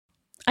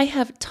I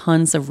have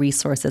tons of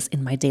resources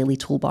in my daily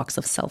toolbox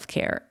of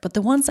self-care, but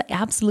the ones I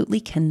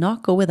absolutely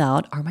cannot go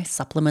without are my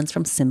supplements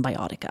from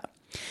Cymbiotika.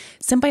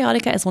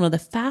 Cymbiotika is one of the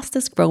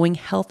fastest growing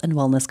health and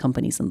wellness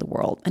companies in the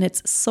world, and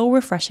it's so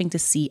refreshing to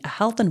see a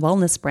health and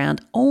wellness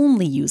brand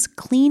only use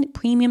clean,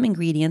 premium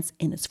ingredients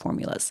in its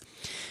formulas.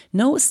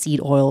 No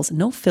seed oils,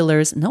 no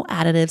fillers, no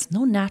additives,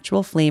 no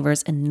natural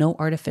flavors, and no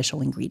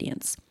artificial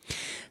ingredients.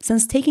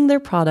 Since taking their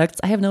products,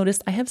 I have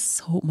noticed I have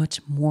so much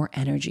more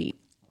energy.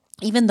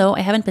 Even though I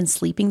haven't been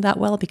sleeping that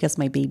well because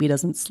my baby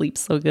doesn't sleep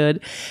so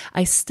good,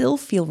 I still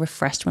feel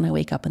refreshed when I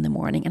wake up in the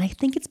morning. And I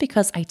think it's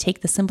because I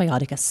take the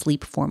Cymbiotika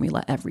sleep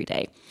formula every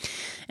day.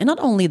 And not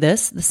only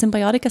this, the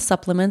Cymbiotika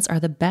supplements are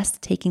the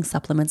best taking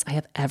supplements I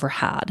have ever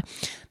had.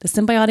 The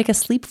Cymbiotika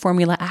sleep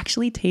formula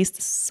actually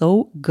tastes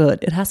so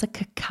good. It has a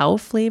cacao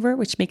flavor,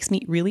 which makes me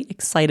really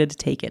excited to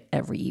take it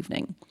every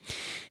evening.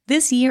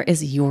 This year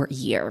is your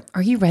year.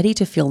 Are you ready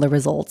to feel the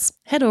results?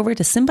 Head over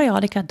to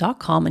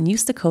Cymbiotika.com and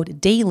use the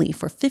code DAILY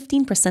for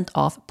 15%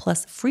 off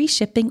plus free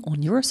shipping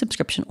on your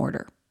subscription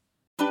order.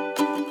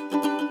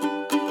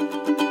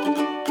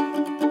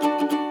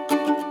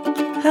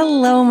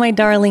 Hello, my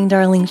darling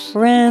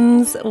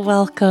friends.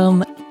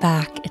 Welcome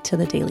back to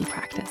the Daily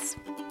Practice.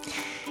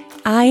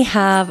 I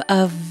have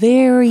a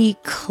very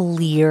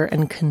clear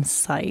and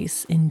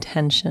concise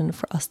intention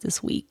for us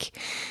this week.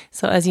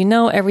 So as you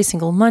know, every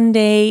single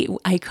Monday,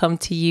 I come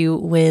to you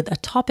with a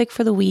topic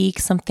for the week,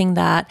 something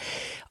that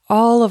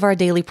all of our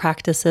daily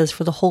practices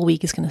for the whole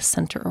week is going to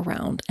center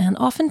around. And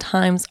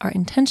oftentimes our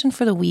intention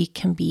for the week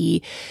can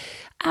be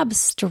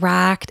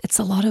abstract. It's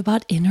a lot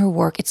about inner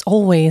work. It's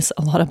always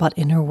a lot about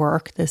inner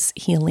work, this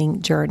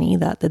healing journey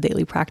that the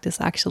daily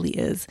practice actually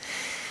is.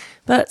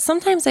 But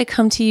sometimes I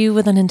come to you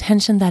with an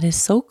intention that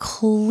is so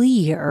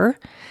clear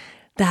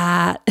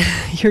that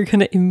you're going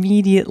to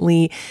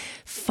immediately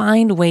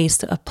find ways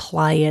to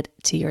apply it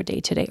to your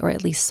day-to-day, or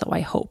at least so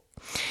I hope.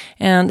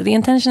 And the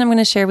intention I'm going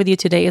to share with you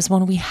today is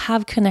one we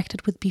have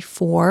connected with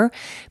before,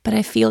 but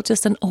I feel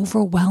just an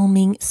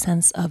overwhelming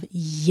sense of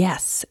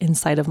yes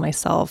inside of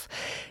myself,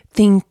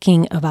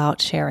 thinking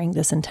about sharing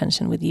this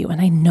intention with you.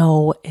 And I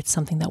know it's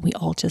something that we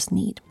all just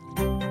need.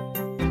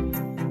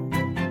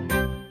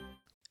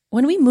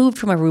 When we moved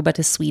from Aruba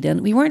to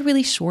Sweden, we weren't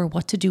really sure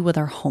what to do with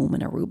our home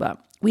in Aruba.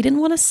 We didn't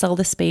want to sell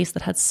the space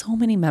that had so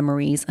many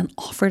memories and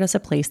offered us a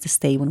place to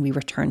stay when we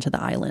returned to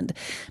the island.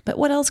 But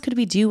what else could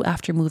we do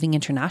after moving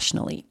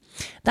internationally?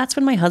 That's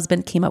when my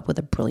husband came up with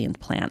a brilliant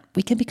plan.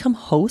 We can become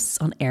hosts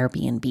on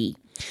Airbnb.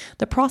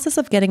 The process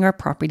of getting our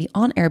property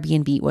on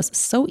Airbnb was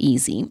so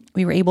easy.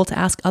 We were able to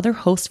ask other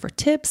hosts for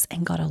tips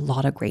and got a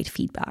lot of great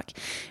feedback.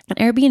 And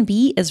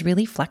Airbnb is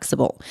really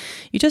flexible.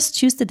 You just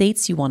choose the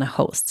dates you want to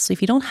host. So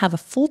if you don't have a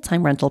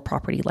full-time rental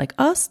property like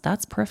us,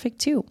 that's perfect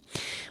too.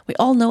 We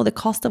all know the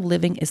cost of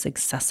living is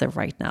excessive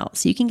right now,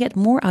 so you can get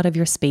more out of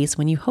your space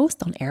when you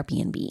host on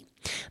Airbnb.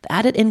 The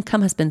added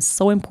income has been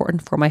so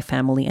important for my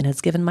family and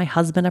has given my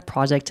husband a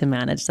project to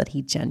manage that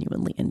he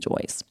genuinely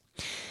enjoys.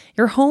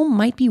 Your home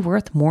might be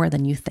worth more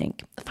than you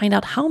think. Find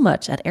out how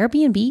much at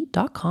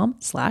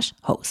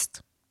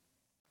airbnb.com/host.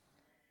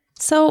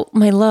 So,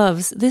 my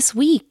loves, this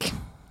week,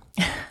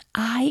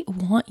 I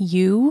want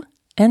you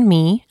and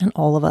me and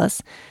all of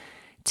us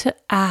to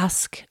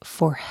ask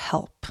for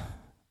help.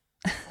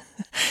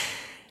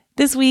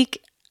 This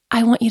week,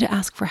 I want you to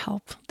ask for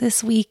help.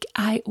 This week,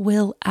 I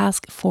will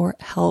ask for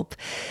help.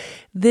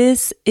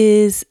 This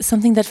is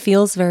something that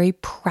feels very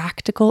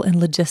practical and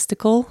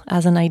logistical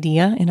as an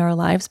idea in our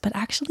lives, but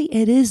actually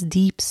it is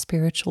deep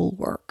spiritual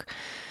work.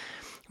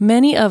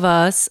 Many of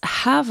us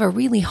have a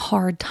really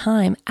hard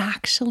time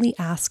actually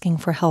asking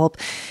for help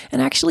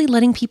and actually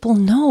letting people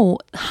know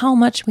how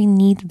much we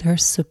need their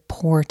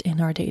support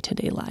in our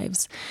day-to-day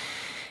lives.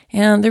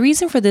 And the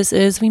reason for this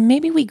is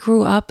maybe we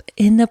grew up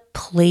in a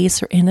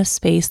place or in a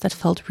space that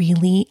felt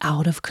really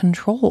out of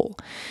control,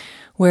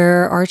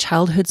 where our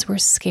childhoods were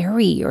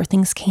scary or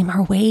things came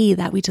our way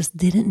that we just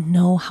didn't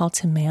know how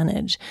to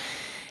manage.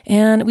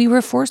 And we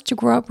were forced to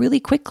grow up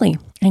really quickly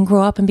and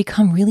grow up and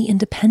become really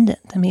independent.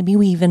 And maybe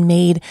we even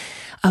made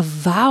a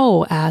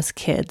vow as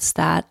kids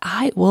that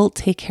I will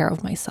take care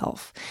of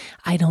myself.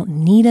 I don't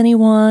need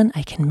anyone.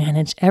 I can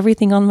manage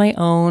everything on my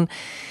own.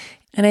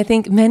 And I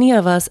think many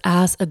of us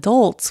as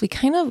adults, we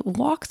kind of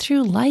walk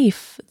through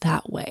life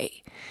that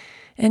way.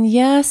 And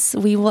yes,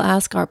 we will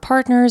ask our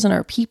partners and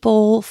our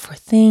people for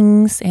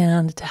things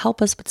and to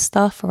help us with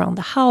stuff around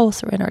the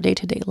house or in our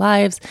day-to-day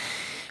lives.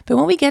 But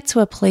when we get to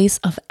a place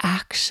of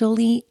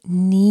actually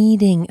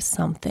needing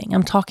something,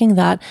 I'm talking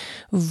that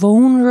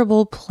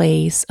vulnerable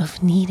place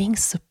of needing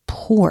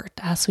support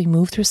as we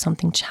move through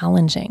something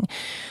challenging,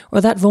 or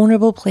that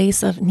vulnerable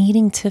place of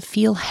needing to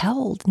feel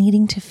held,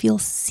 needing to feel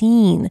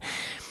seen,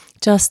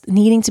 just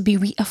needing to be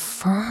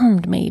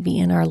reaffirmed maybe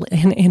in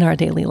our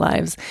daily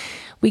lives.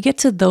 We get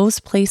to those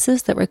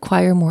places that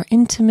require more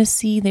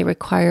intimacy, they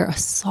require a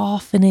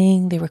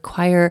softening, they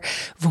require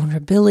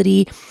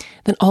vulnerability,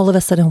 then all of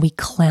a sudden we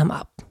clam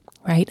up.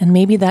 right? And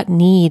maybe that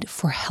need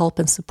for help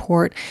and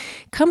support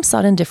comes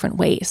out in different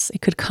ways.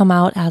 It could come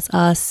out as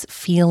us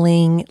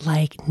feeling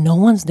like no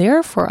one's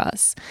there for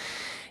us.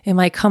 It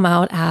might come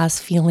out as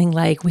feeling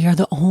like we are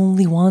the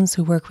only ones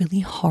who work really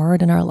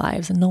hard in our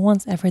lives and no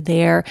one's ever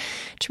there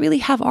to really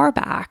have our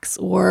backs,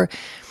 or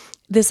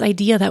this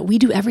idea that we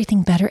do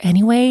everything better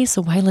anyway,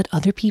 so why let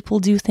other people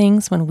do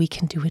things when we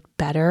can do it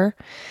better?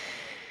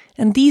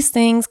 And these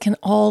things can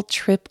all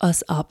trip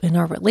us up in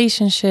our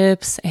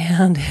relationships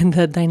and in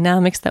the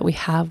dynamics that we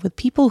have with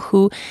people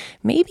who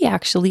maybe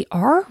actually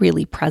are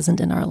really present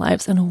in our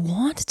lives and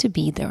want to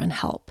be there and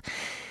help.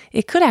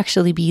 It could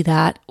actually be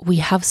that we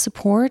have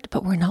support,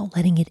 but we're not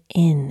letting it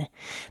in.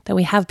 That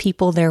we have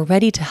people there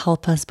ready to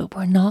help us, but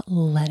we're not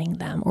letting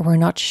them, or we're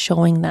not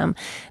showing them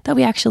that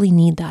we actually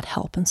need that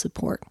help and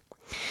support.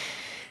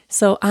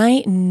 So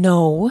I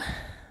know,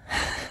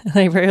 and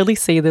I rarely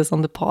say this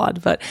on the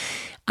pod, but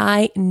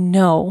I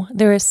know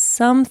there is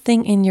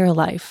something in your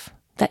life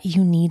that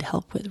you need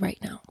help with right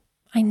now.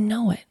 I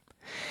know it.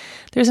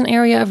 There's an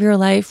area of your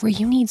life where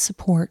you need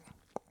support.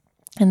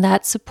 And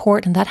that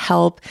support and that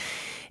help,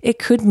 it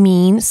could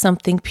mean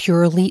something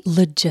purely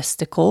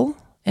logistical.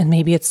 And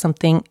maybe it's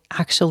something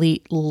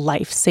actually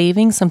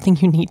life-saving, something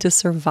you need to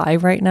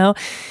survive right now.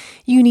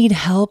 You need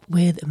help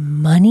with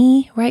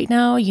money right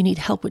now. You need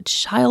help with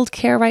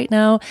childcare right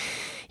now.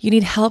 You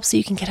need help so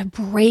you can get a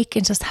break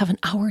and just have an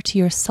hour to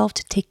yourself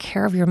to take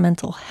care of your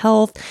mental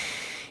health.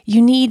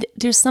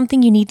 There's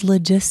something you need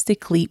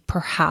logistically,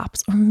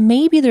 perhaps, or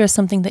maybe there's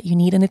something that you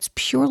need and it's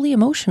purely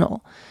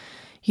emotional.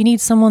 You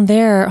need someone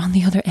there on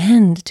the other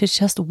end to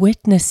just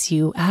witness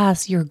you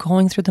as you're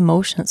going through the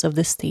motions of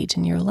this stage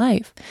in your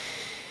life.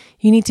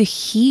 You need to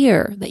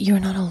hear that you're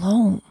not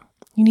alone.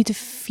 You need to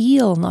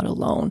feel not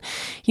alone.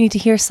 You need to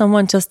hear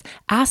someone just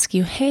ask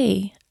you,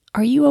 hey,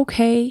 are you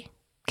okay?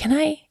 Can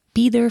I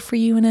be there for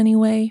you in any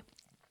way?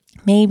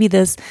 Maybe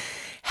this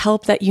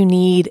help that you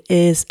need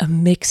is a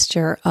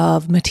mixture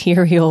of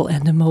material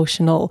and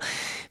emotional.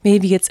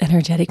 Maybe it's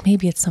energetic,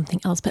 maybe it's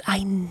something else, but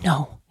I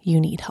know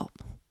you need help.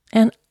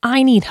 And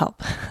I need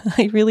help.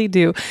 I really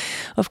do.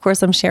 Of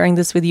course, I'm sharing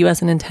this with you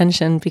as an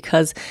intention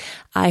because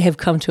I have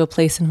come to a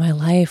place in my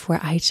life where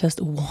I just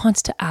want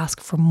to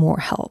ask for more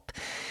help,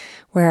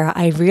 where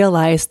I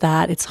realize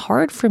that it's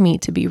hard for me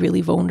to be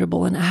really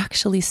vulnerable and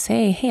actually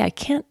say, hey, I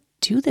can't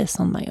do this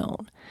on my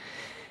own.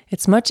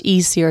 It's much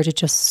easier to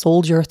just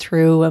soldier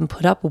through and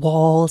put up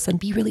walls and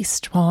be really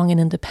strong and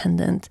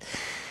independent.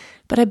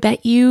 But I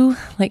bet you,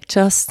 like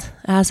just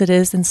as it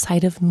is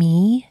inside of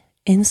me,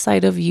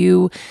 inside of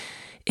you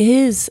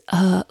is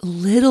a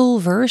little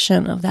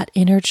version of that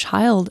inner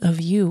child of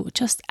you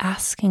just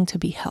asking to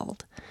be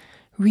held,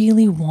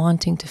 really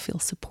wanting to feel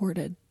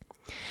supported.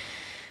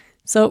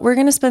 So we're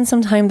going to spend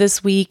some time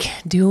this week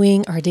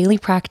doing our daily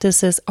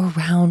practices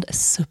around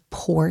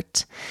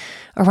support,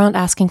 around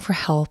asking for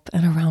help,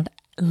 and around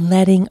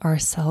letting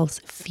ourselves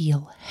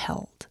feel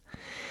held.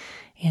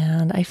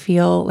 And I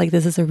feel like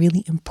this is a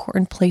really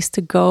important place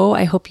to go.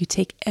 I hope you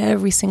take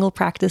every single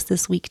practice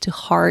this week to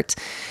heart.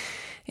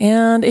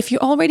 And if you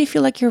already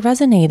feel like you're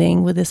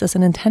resonating with this as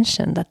an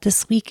intention, that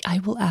this week I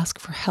will ask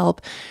for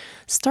help,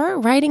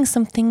 start writing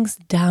some things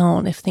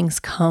down if things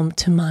come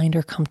to mind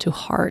or come to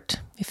heart.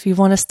 If you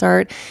want to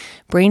start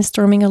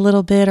brainstorming a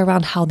little bit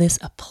around how this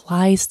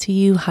applies to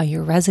you, how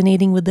you're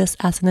resonating with this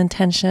as an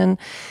intention,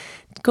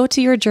 go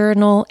to your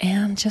journal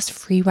and just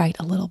free write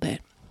a little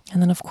bit.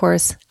 And then, of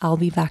course, I'll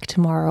be back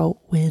tomorrow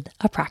with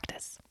a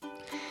practice.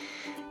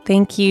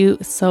 Thank you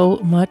so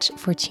much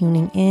for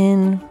tuning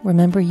in.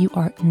 Remember, you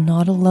are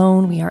not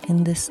alone. We are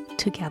in this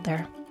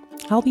together.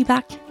 I'll be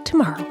back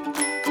tomorrow.